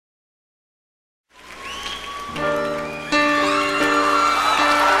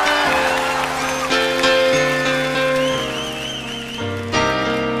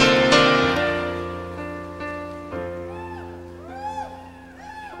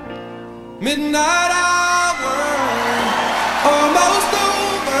Midnight hour, almost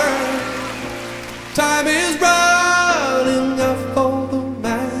over. Time is running out for the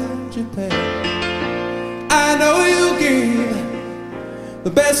man you pay. I know you gave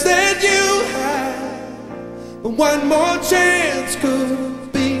the best that you had, but one more chance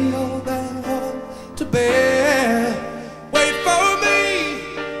could be all that hard to bear. Wait for me,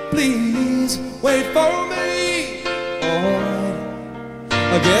 please, wait for me. Alright,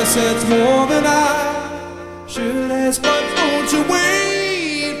 I guess that's more than I should ask, but won't you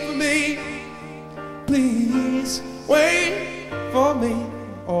wait for me? Please, wait for me.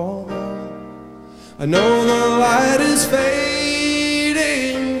 Although I know the light is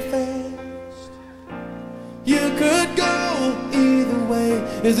fading fast, you could go either way.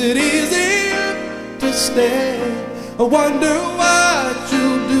 Is it easier to stay? I wonder what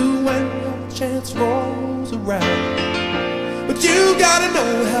you'll do when your chance rolls around. But you gotta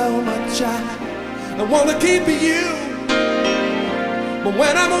know how much I wanna keep you. But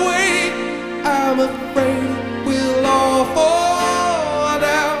when I'm away, I'm afraid we'll all fall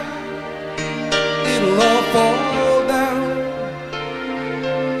down. It'll all fall down.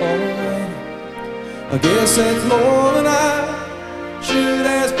 Alright, I guess that's more than I should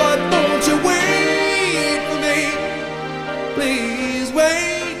ask, but won't you wait for me? Please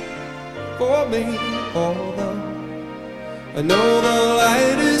wait for me. Although I know the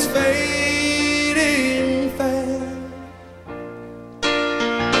light is fading fast.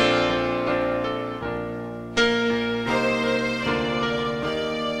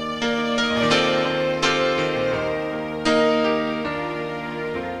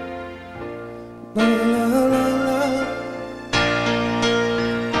 La, la, la, la.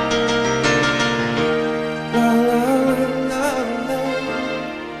 La, la, la, la.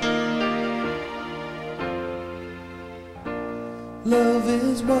 Love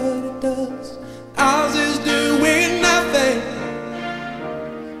is what it does. Ours is doing nothing,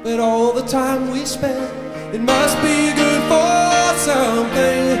 but all the time we spend, it must be good for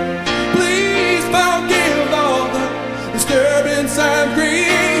something. Please forgive all the disturbance I'm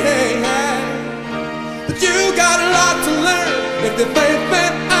creating, but you got a lot to learn if they think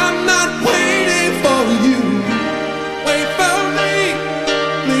that I'm not waiting for you. Wait for me,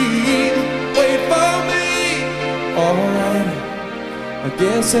 please, wait for me. Alright, I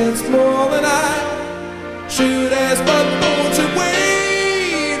guess it's more than I should ask, but won't you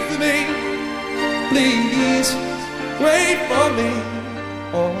wait for me? Please, wait for me.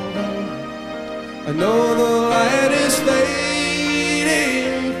 Although I know the light is fading.